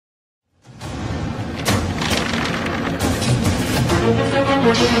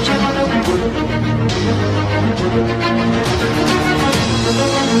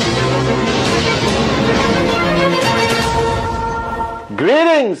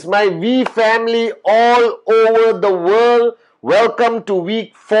Greetings, my V family all over the world. Welcome to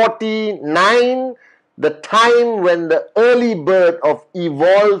week 49, the time when the early bird of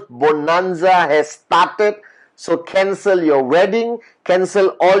Evolve Bonanza has started. So cancel your wedding,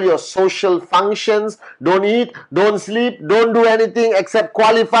 cancel all your social functions, don't eat, don't sleep, don't do anything except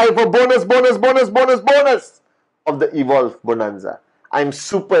qualify for bonus of the Evolve Bonanza. I'm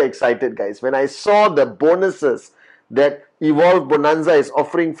super excited, guys. When I saw the bonuses that Evolve Bonanza is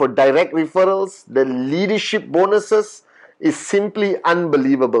offering for direct referrals, the leadership bonuses is simply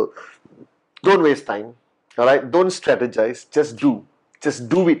unbelievable. Don't waste time, all right? Don't strategize, just do. Just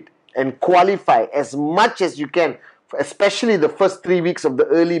do it and qualify as much as you can, especially the first 3 weeks of the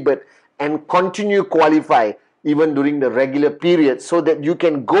early bird, and continue qualify even during the regular period so that you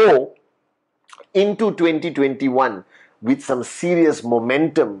can go into 2021 with some serious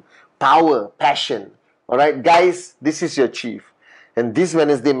momentum, power, passion. All right, guys, this is your chief. And this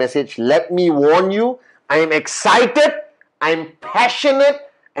Wednesday message, let me warn you, I am excited, I'm passionate,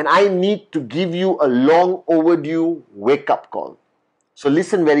 and I need to give you a long overdue wake-up call. So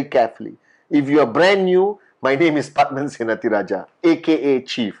listen very carefully. If you are brand new, my name is Padman Senatiraja, aka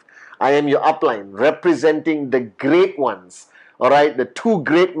Chief. I am your upline, representing the great ones. Alright, the two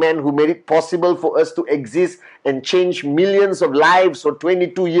great men who made it possible for us to exist and change millions of lives for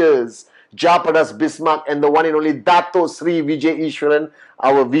 22 years. Japadas Bismarck and the one and only Dato Sri Vijay Ishwaran,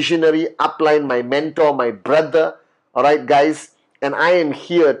 our visionary upline, my mentor, my brother. Alright guys, and I am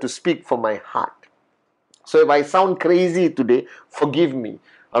here to speak from my heart. So if I sound crazy today, forgive me.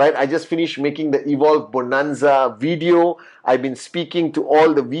 Alright, I just finished making the Evolve Bonanza video. I've been speaking to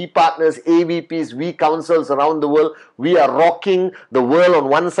all the V partners, AVPs, V councils around the world. We are rocking. The world on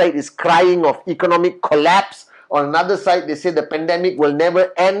one side is crying of economic collapse. On another side, they say the pandemic will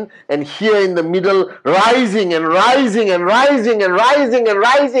never end. And here in the middle, rising and rising and rising and rising and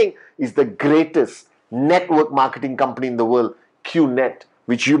rising is the greatest network marketing company in the world, Qnet,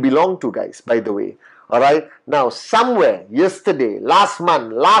 which you belong to, guys, by the way. Alright, now somewhere, yesterday, last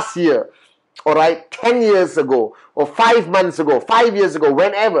month, last year, alright, 10 years ago, or 5 months ago, 5 years ago,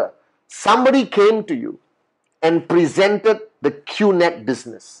 whenever, somebody came to you and presented the Qnet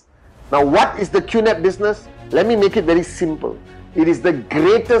business. Now, what is the Qnet business? Let me make it very simple. It is the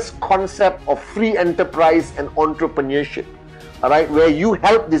greatest concept of free enterprise and entrepreneurship. Alright, where you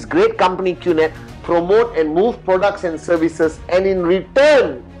help this great company Qnet promote and move products and services, and in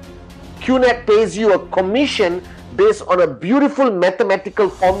return, Qnet pays you a commission based on a beautiful mathematical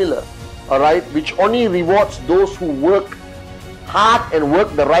formula, alright, which only rewards those who work hard and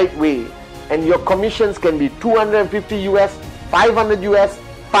work the right way. And your commissions can be 250 US, 500 US,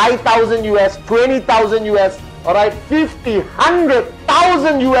 5,000 US, 20,000 US, alright, 50,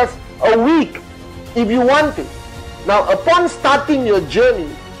 100,000 US a week if you want it. Now, upon starting your journey,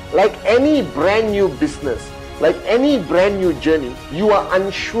 like any brand new business, like any brand new journey, you are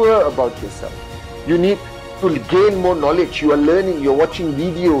unsure about yourself. You need to gain more knowledge. You are learning, you're watching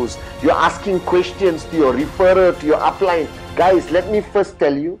videos, you're asking questions to your referrer, to your upline. Guys, let me first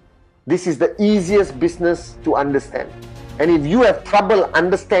tell you, this is the easiest business to understand. And if you have trouble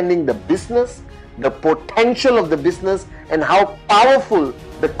understanding the business, the potential of the business, and how powerful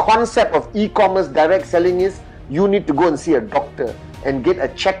the concept of e-commerce direct selling is, you need to go and see a doctor and get a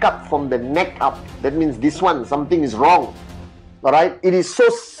checkup from the neck up. That means this one, something is wrong. Alright? It is so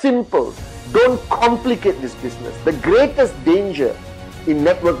simple. Don't complicate this business. The greatest danger in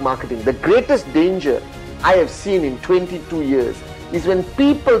network marketing, the greatest danger I have seen in 22 years is when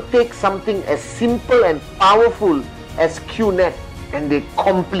people take something as simple and powerful as Qnet and they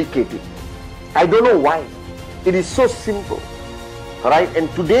complicate it. I don't know why. It is so simple. Alright? And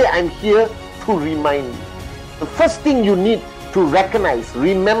today I'm here to remind you. The first thing you need to recognize,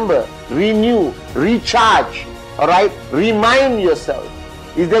 remember, renew, recharge, alright, remind yourself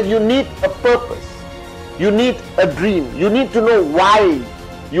is that you need a purpose, you need a dream, you need to know why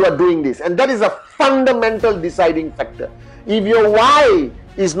you are doing this, and that is a fundamental deciding factor. If your why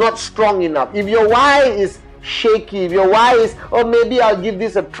is not strong enough, if your why is shaky, if your why is, oh, maybe I'll give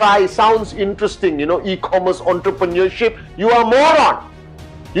this a try, sounds interesting, you know, e-commerce entrepreneurship, you are a moron.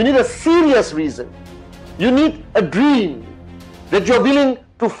 You need a serious reason. You need a dream that you're willing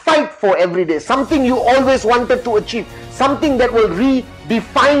to fight for every day, something you always wanted to achieve, something that will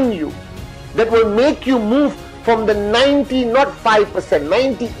redefine you, that will make you move from the 90, not 5%,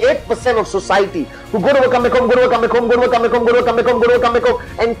 98% of society who go to work, come back home, go to work, come back home, go to work, come back home, go to work, come back home, go to work, come back home,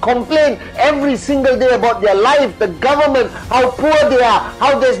 and complain every single day about their life, the government, how poor they are,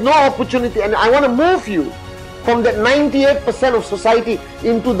 how there's no opportunity. And I want to move you from that 98% of society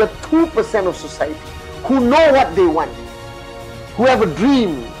into the 2% of society who know what they want, who have a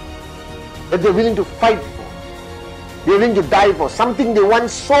dream that they're willing to fight for, they're willing to die for, something they want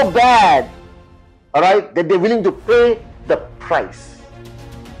so bad, all right, that they're willing to pay the price.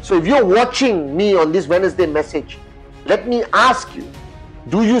 So if you're watching me on this Wednesday message, let me ask you,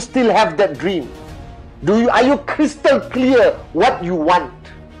 do you still have that dream? Are you crystal clear what you want?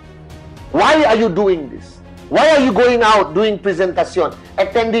 Why are you doing this? Why are you going out doing presentation,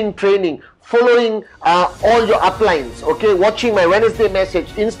 attending training, following all your uplines, okay, watching my Wednesday message,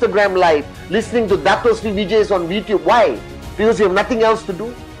 Instagram live, listening to Dato Sri Vijay's on YouTube? Why? Because you have nothing else to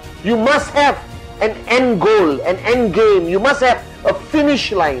do? You must have an end goal, an end game. You must have a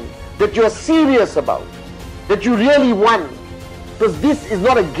finish line that you are serious about, that you really want. Because this is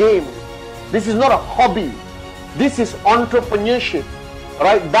not a game. This is not a hobby. This is entrepreneurship.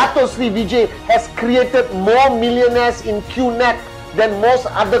 Right? Dato Sri Vijay has created more millionaires in Qnet than most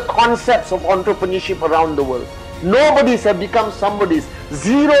other concepts of entrepreneurship around the world. Nobody's have become somebody's.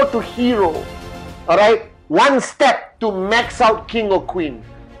 Zero to hero. Alright? One step to max out king or queen.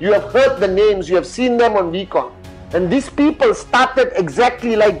 You have heard the names, you have seen them on VCon. And these people started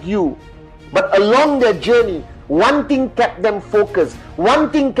exactly like you. But along their journey, one thing kept them focused. One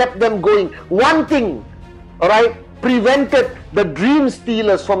thing kept them going. One thing, alright, prevented the dream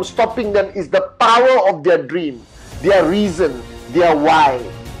stealers from stopping them is the power of their dream, their reason, their why.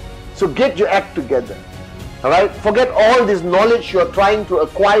 So get your act together. Alright, forget all this knowledge you're trying to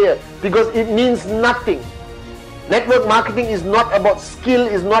acquire because it means nothing. Network marketing is not about skill,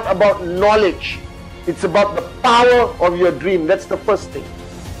 is not about knowledge. It's about the power of your dream. That's the first thing.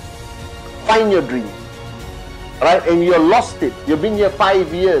 Find your dream. Alright, and you lost it. You've been here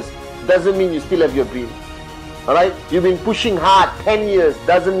 5 years. Doesn't mean you still have your dream. Alright, you've been pushing hard 10 years.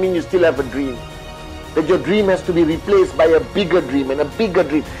 Doesn't mean you still have a dream. That your dream has to be replaced by a bigger dream and a bigger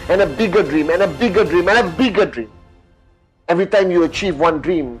dream and a bigger dream and a bigger dream and a bigger dream. Every time you achieve one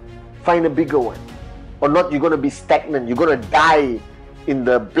dream, find a bigger one. Or not, you're going to be stagnant. You're going to die in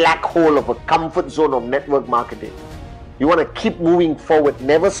the black hole of a comfort zone of network marketing. You want to keep moving forward,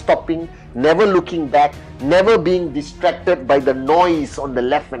 never stopping, never looking back, never being distracted by the noise on the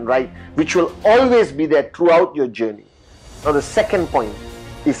left and right, which will always be there throughout your journey. Now the second point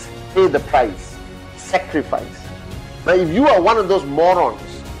is pay the price, sacrifice. Now if you are one of those morons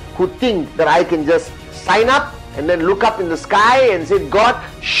who think that I can just sign up and then look up in the sky and say, God,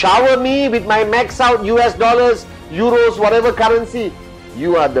 shower me with my max out US dollars, euros, whatever currency,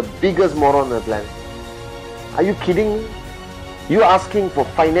 you are the biggest moron on the planet. Are you kidding me? You're asking for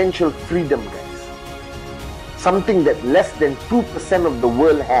financial freedom, guys. Something that less than 2% of the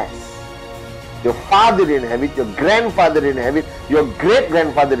world has. Your father didn't have it, your grandfather didn't have it, your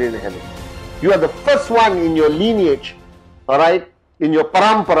great-grandfather didn't have it. You are the first one in your lineage, alright, in your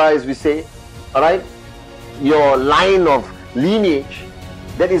parampara as we say, alright, your line of lineage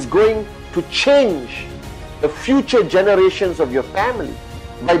that is going to change the future generations of your family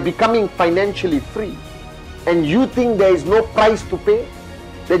by becoming financially free. And you think there is no price to pay,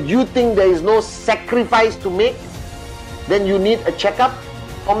 that you think there is no sacrifice to make, then you need a checkup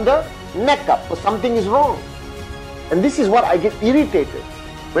from the neck up, or something is wrong. And this is what I get irritated.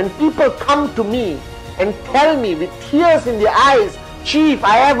 When people come to me and tell me with tears in their eyes, Chief,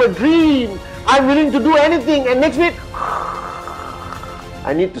 I have a dream, I'm willing to do anything, and next minute,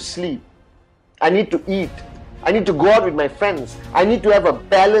 I need to sleep, I need to eat, I need to go out with my friends, I need to have a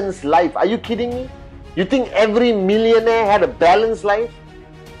balanced life. Are you kidding me? You think every millionaire had a balanced life?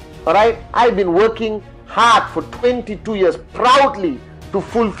 Alright, I've been working hard for 22 years proudly to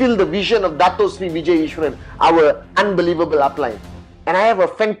fulfill the vision of Dato Sri Vijay Ishwaran, our unbelievable upline. And I have a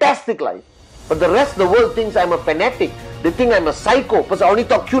fantastic life. But the rest of the world thinks I'm a fanatic. They think I'm a psycho because I only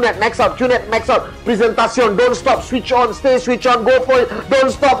talk Qnet max out, presentation, don't stop, switch on, stay switch on, go for it,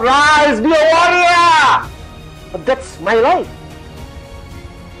 don't stop, rise, be a warrior. But that's my life.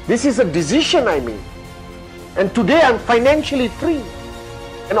 This is a decision I made. And today I'm financially free.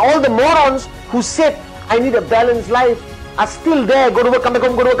 And all the morons who said I need a balanced life are still there. Go to work, come back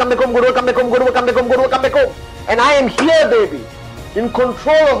home, go to work, come back home, go to work, come back home, go to work, come back home, go to work, come back home. And I am here, baby, in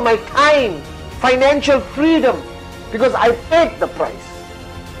control of my time, financial freedom, because I paid the price.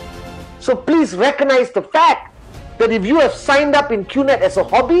 So please recognize the fact that if you have signed up in Qnet as a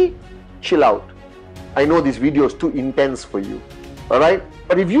hobby, chill out. I know this video is too intense for you, alright?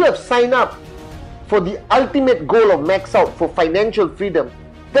 But if you have signed up for the ultimate goal of max out for financial freedom,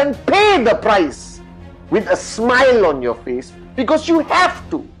 then pay the price with a smile on your face, because you have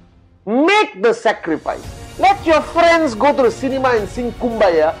to. Make the sacrifice. Let your friends go to the cinema and sing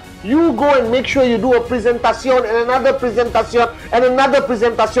Kumbaya. You go and make sure you do a presentation and another presentation and another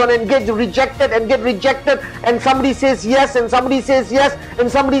presentation and get rejected and somebody says yes and somebody says yes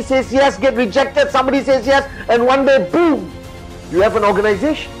and somebody says yes, get rejected, somebody says yes, and one day, boom, you have an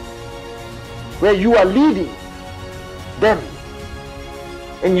organization where you are leading them,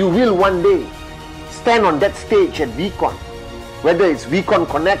 and you will one day stand on that stage at VCon, whether it's VCon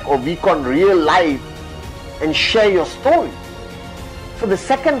Connect or VCon Real Life, and share your story. So the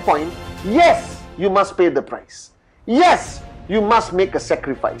second point, yes, you must pay the price. Yes, you must make a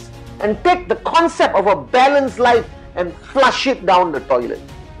sacrifice. And take the concept of a balanced life and flush it down the toilet.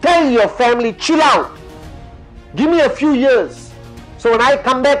 Tell your family, chill out. Give me a few years. So when I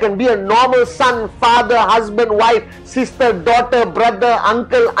come back and be a normal son, father, husband, wife, sister, daughter, brother,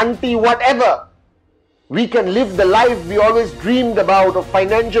 uncle, auntie, whatever, we can live the life we always dreamed about of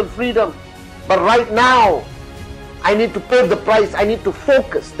financial freedom. But right now, I need to pay the price. I need to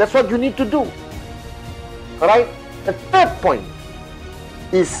focus. That's what you need to do. Alright? The third point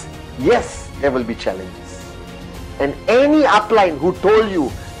is, yes, there will be challenges. And any upline who told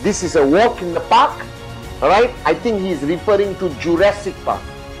you this is a walk in the park, alright, I think he is referring to Jurassic Park.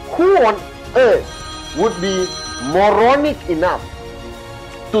 Who on earth would be moronic enough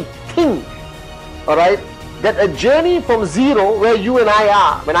to think, alright, that a journey from zero, where you and I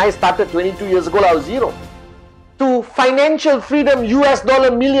are, when I started 22 years ago, I was zero, to financial freedom, US dollar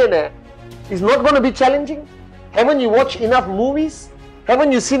millionaire, is not going to be challenging? Haven't you watched enough movies?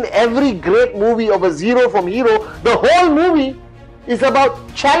 Haven't you seen every great movie of a zero from hero? The whole movie is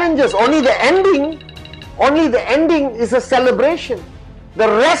about challenges. Only the ending is a celebration. The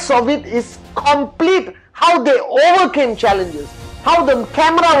rest of it is complete. How they overcame challenges. How the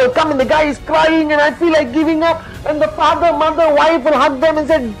camera will come and the guy is crying and I feel like giving up. And the father, mother, wife will hug them and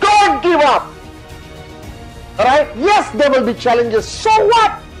say, don't give up. Alright? Yes, there will be challenges. So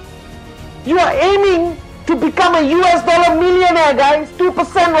what? You are aiming to become a US dollar millionaire, guys.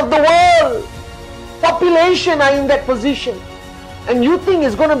 2% of the world population are in that position. And you think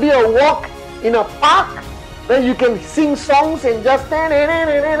it's going to be a walk in a park where you can sing songs and just...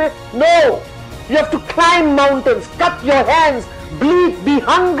 No! You have to climb mountains, cut your hands, bleed, be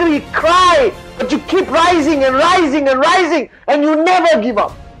hungry, cry. But you keep rising and rising and rising, and you never give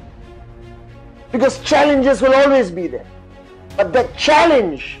up. Because challenges will always be there. But that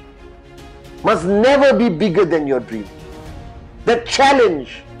challenge must never be bigger than your dream. That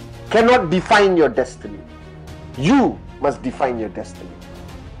challenge cannot define your destiny. You must define your destiny.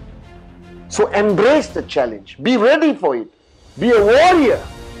 So embrace the challenge. Be ready for it. Be a warrior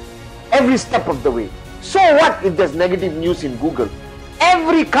every step of the way. So what if there's negative news in Google?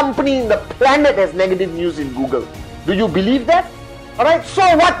 Every company in the planet has negative news in Google. Do you believe that? Alright, so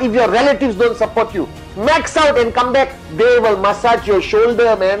what if your relatives don't support you? Max out and come back. They will massage your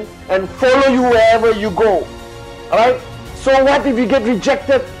shoulder, man, and follow you wherever you go. Alright, so what if you get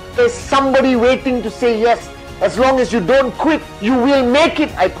rejected? There's somebody waiting to say yes. As long as you don't quit, you will make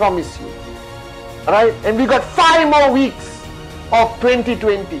it, I promise you. Alright, and we got 5 more weeks of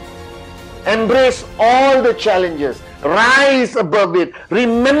 2020. Embrace all the challenges. Rise above it.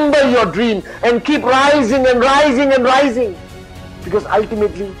 Remember your dream and keep rising and rising and rising. Because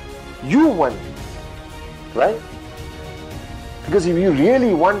ultimately, you want it. Right? Because if you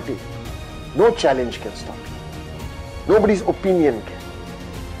really want it, no challenge can stop you. Nobody's opinion can.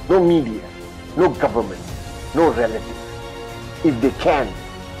 No media, no government, no relative. If they can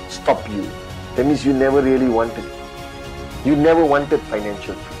stop you, that means you never really wanted it. You never wanted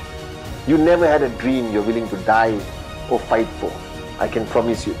financial freedom. You never had a dream you're willing to die or fight for. I can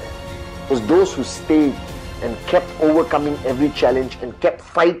promise you that. Because those who stayed and kept overcoming every challenge and kept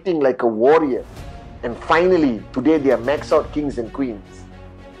fighting like a warrior, and finally, today they are max out kings and queens.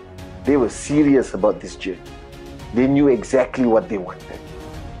 They were serious about this journey. They knew exactly what they wanted.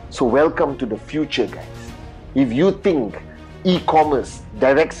 So welcome to the future, guys. If you think e-commerce,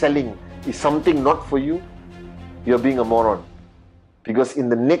 direct selling is something not for you, you're being a moron. Because in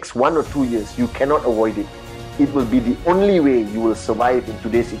the next 1 or 2 years, you cannot avoid it. It will be the only way you will survive in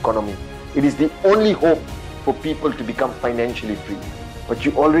today's economy. It is the only hope for people to become financially free. But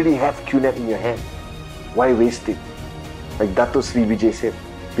you already have Qnet in your hand. Why waste it? Like Dato Sri Vijay said,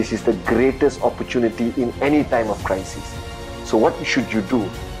 this is the greatest opportunity in any time of crisis. So what should you do?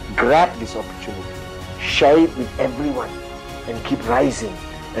 Grab this opportunity. Share it with everyone. And keep rising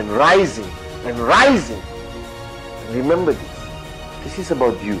and rising and rising. And remember this. This is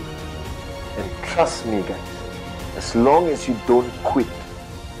about you. And trust me guys, as long as you don't quit,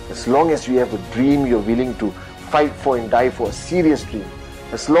 as long as you have a dream you're willing to fight for and die for, a serious dream,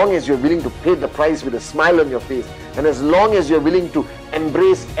 as long as you're willing to pay the price with a smile on your face, and as long as you're willing to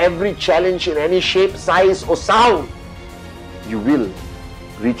embrace every challenge in any shape, size or sound, you will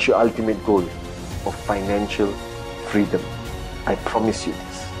reach your ultimate goal of financial freedom. I promise you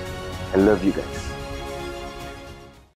this. I love you guys.